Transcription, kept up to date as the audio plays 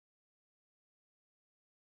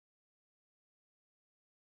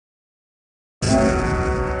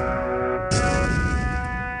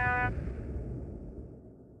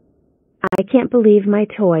I can't believe my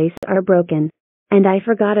toys are broken. And I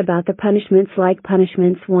forgot about the punishments like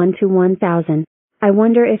punishments 1 to 1000. I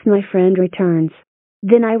wonder if my friend returns.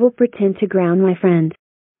 Then I will pretend to ground my friend.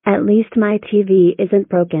 At least my TV isn't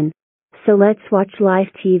broken. So let's watch live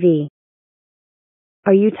TV.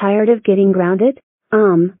 Are you tired of getting grounded?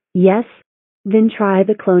 Yes? Then try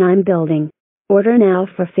the clone I'm building. Order now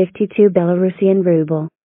for 52 Belarusian ruble.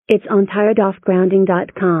 It's on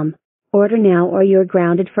tiredoffgrounding.com. Order now or you're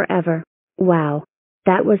grounded forever. Wow.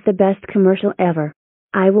 That was the best commercial ever.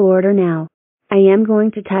 I will order now. I am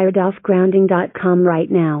going to tiredoffgrounding.com right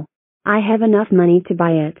now. I have enough money to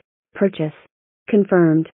buy it. Purchase.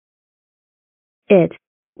 Confirmed. It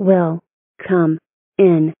will come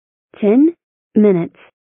in 10 minutes.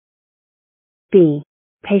 Be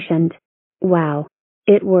patient. Wow.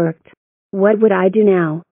 It worked. What would I do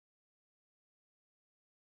now?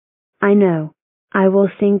 I know. I will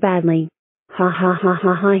sing badly. Ha ha ha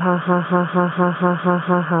ha ha ha ha ha ha ha ha ha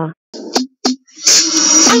ha ha.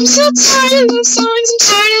 I'm so tired of love songs, I'm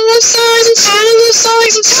tired of love songs, I'm tired of love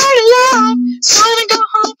songs, I'm tired of love. Just wanna go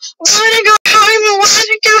home, wanna go home, I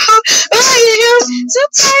wanna go home. Oh yeah, so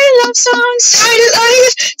tired of love songs, tired of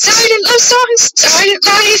life, tired of love songs, tired of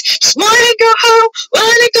life. Just wanna go home,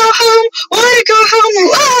 wanna go home, wanna go home.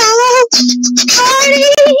 Whoa, party,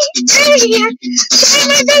 yeah, try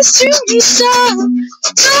my best to be so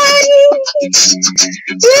party.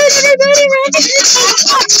 Let everybody rock it.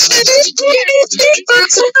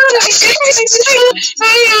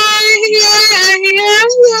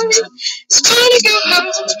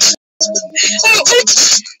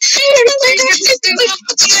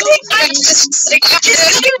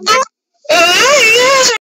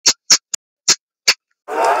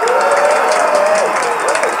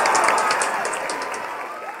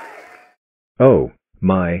 Oh,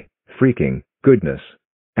 my freaking goodness.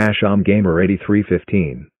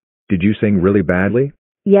 Aisamgamer8315. Did you sing really badly?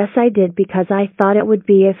 Yes, I did because I thought it would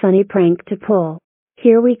be a funny prank to pull.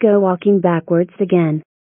 Here we go walking backwards again.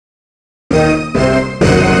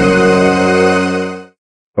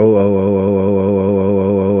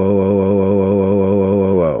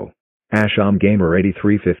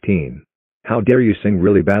 Aisamgamer8315. How dare you sing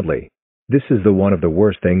really badly? This is the one of the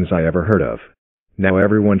worst things I ever heard of. Now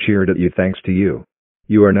everyone cheered at you thanks to you.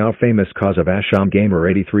 You are now famous cause of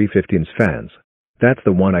Aisamgamer8315's fans. That's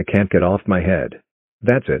the one I can't get off my head.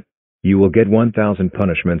 That's it. You will get 1000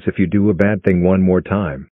 punishments if you do a bad thing one more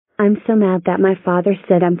time. I'm so mad that my father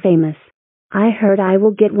said I'm famous. I heard I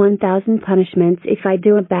will get 1000 punishments if I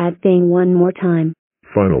do a bad thing one more time.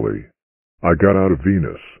 Finally, I got out of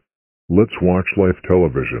Venus. Let's watch live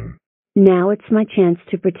television. Now it's my chance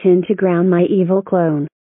to pretend to ground my evil clone.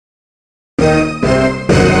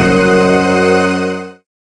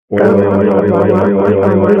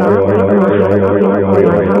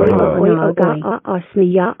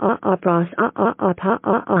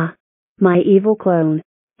 My evil clone.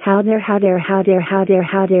 How dare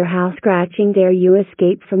how scratching dare you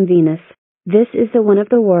escape from Venus. This is the one of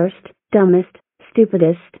the worst, dumbest,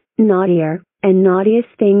 stupidest, naughtier, and naughtiest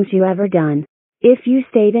things you ever done. If you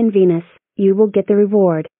stayed in Venus, you will get the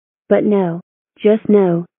reward. But no. Just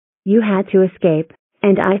no. You had to escape,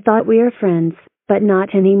 and I thought we were friends, but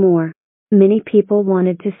not anymore. Many people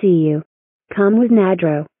wanted to see you. Come with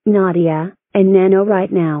Nadro, Nadia, and Nano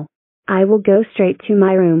right now. I will go straight to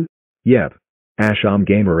my room. Yep.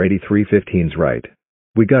 Aisamgamer8315's right.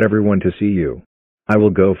 We got everyone to see you. I will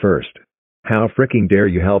go first. How fricking dare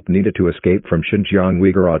you help Nita to escape from Xinjiang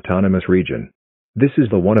Uyghur Autonomous Region. This is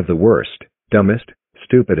the one of the worst, dumbest,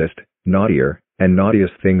 stupidest, naughtier, and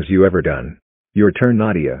naughtiest things you ever done. Your turn,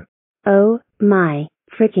 Nadia. Oh, my,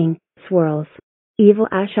 fricking, swirls. Evil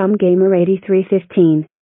Aisamgamer8315.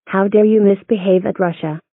 How dare you misbehave at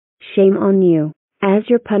Russia? Shame on you. As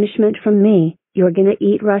your punishment from me, you're gonna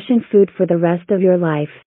eat Russian food for the rest of your life.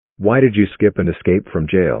 Why did you skip and escape from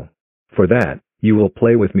jail? For that, you will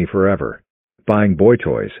play with me forever. Buying boy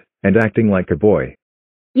toys, and acting like a boy.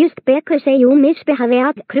 Just because you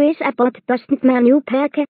misbehaved, Chris about doesn't mean you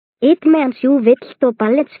pack. It means you will stop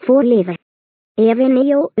ballots for life. Even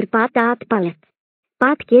you are bad at ballot.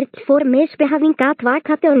 But guilt for misbehaving at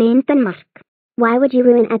Vakation in Denmark. Why would you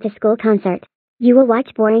ruin at a school concert? You will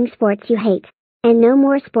watch boring sports you hate. And no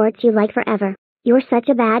more sports you like forever. You're such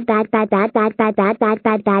a bad girl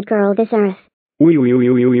this earth.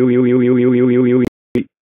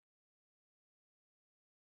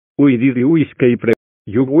 Did you escape?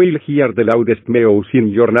 You will hear the loudest meows in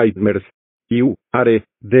your nightmares. You are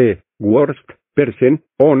the worst person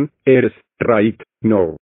on earth right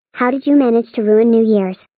now. How did you manage to ruin New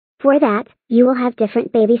Year's? For that, you will have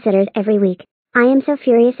different babysitters every week. I am so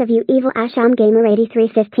furious of you, evil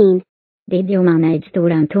Aisamgamer8315. Did you manage to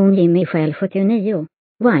run to Jimmy själv 79?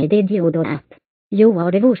 Why did you do that? You are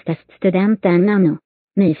the worstest student and nano.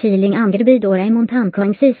 Me feeling angry bidor I montan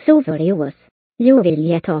coins is so furious. You will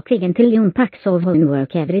get tagligen till Jon packs of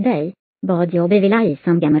homework every day. Bad jag vill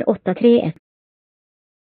Aisamgamer8315.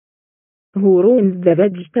 Who ruined the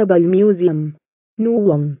vegetable museum? No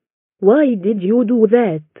one. Why did you do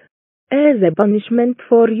that? As a punishment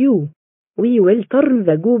for you, we will turn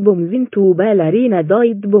the goo bombs into ballerina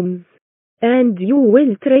dyed bombs. And you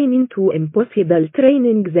will train into impossible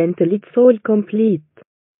trainings until it's all complete.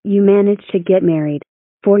 You managed to get married.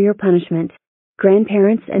 For your punishment,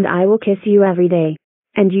 grandparents and I will kiss you every day.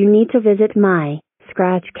 And you need to visit my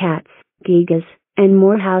scratch cats, gigas, and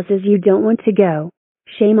more houses you don't want to go.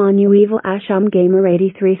 Shame on you, evil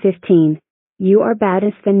Aisamgamer8315. You are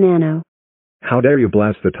baddest than Nano. How dare you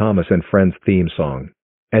blast the Thomas and Friends theme song?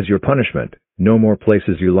 As your punishment, no more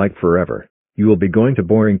places you like forever. You will be going to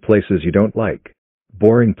boring places you don't like.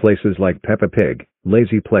 Boring places like Peppa Pig,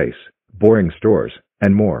 Lazy Place, boring stores,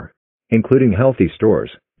 and more. Including healthy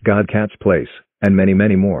stores, God Cat's Place, and many,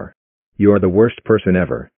 many more. You are the worst person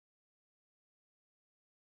ever.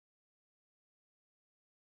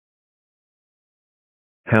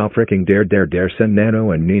 How fricking dare send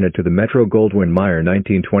Nano and Nina to the Metro Goldwyn Mayer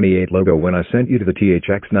 1928 logo when I sent you to the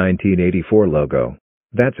THX 1984 logo.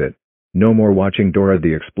 That's it. No more watching Dora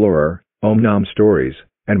the Explorer, Nom stories,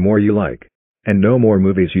 and more you like. And no more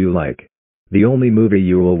movies you like. The only movie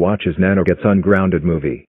you will watch is Nano Gets Ungrounded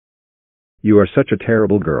movie. You are such a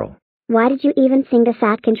terrible girl. Why did you even sing the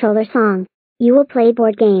SAT controller song? You will play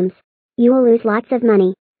board games. You will lose lots of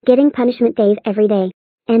money, getting punishment days every day.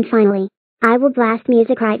 And finally, I will blast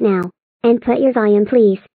music right now. And put your volume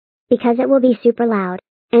please. Because it will be super loud.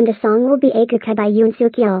 And the song will be Eguka by Yoon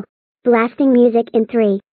Suk Yeol. Blasting music in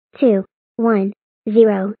 3, 2, 1,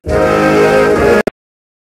 0.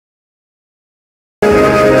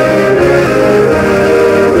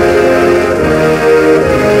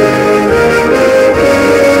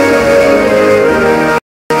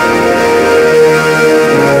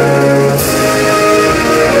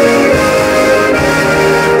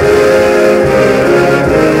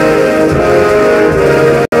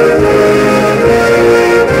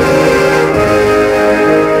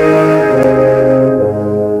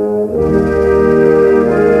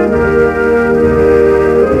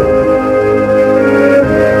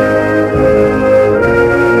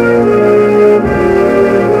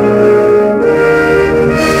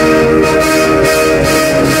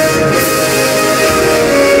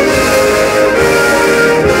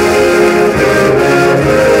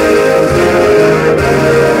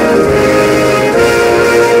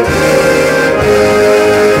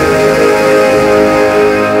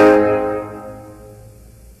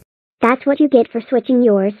 That's what you get for switching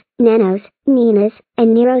yours, Nano's, Nina's,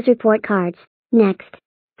 and Nero's report cards. Next.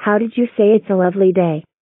 How did you say it's a lovely day?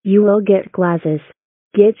 You will get glasses,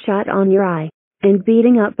 get shot on your eye, and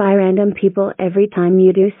beating up by random people every time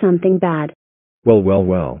you do something bad.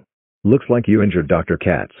 Well. Looks like you injured Dr.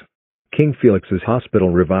 Katz. King Felix's hospital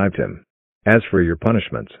revived him. As for your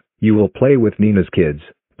punishments, you will play with Nina's kids,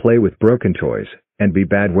 play with broken toys, and be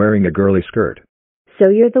bad wearing a girly skirt. So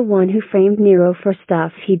you're the one who framed Nero for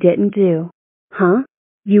stuff he didn't do. Huh?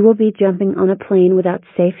 You will be jumping on a plane without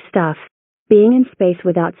safe stuff, being in space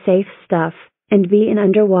without safe stuff, and be in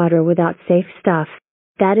underwater without safe stuff.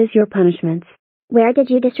 That is your punishments. Where did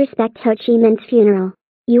you disrespect Ho Chi Minh's funeral?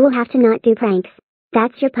 You will have to not do pranks.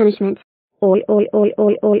 That's your punishment. Oi oi oi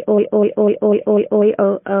oi oi oi oi oi oi oi oi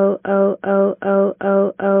oh oh oh oh oh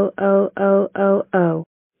oh oh oh oh oh.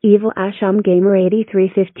 Evil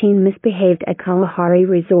Aisamgamer8315 misbehaved at Kalahari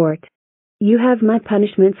Resort. You have my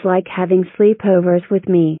punishments like having sleepovers with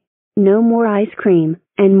me. No more ice cream,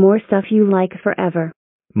 and more stuff you like forever.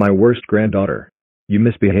 My worst granddaughter. You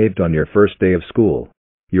misbehaved on your first day of school.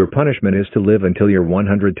 Your punishment is to live until you're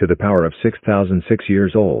 100 to the power of 6006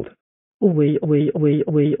 years old. Oj.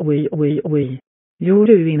 Jo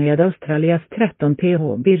du med Australias 13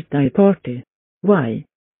 PH birthday party. Why?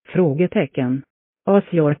 Frågetecken. As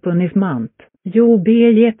your punishment. You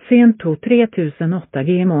be get sent to 3008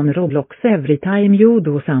 game on Roblox every time you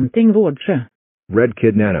do something worse. Red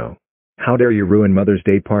Kid Nano. How dare you ruin Mother's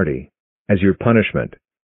Day party? As your punishment,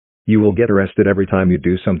 you will get arrested every time you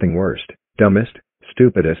do something worst, dumbest,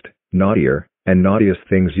 stupidest, naughtier, and naughtiest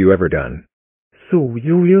things you ever done. So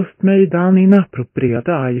you just made an inappropriate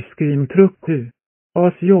ice cream truck too.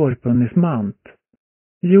 As your punishment.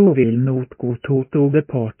 You will not go to the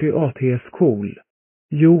party at his school.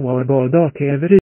 You are bad at every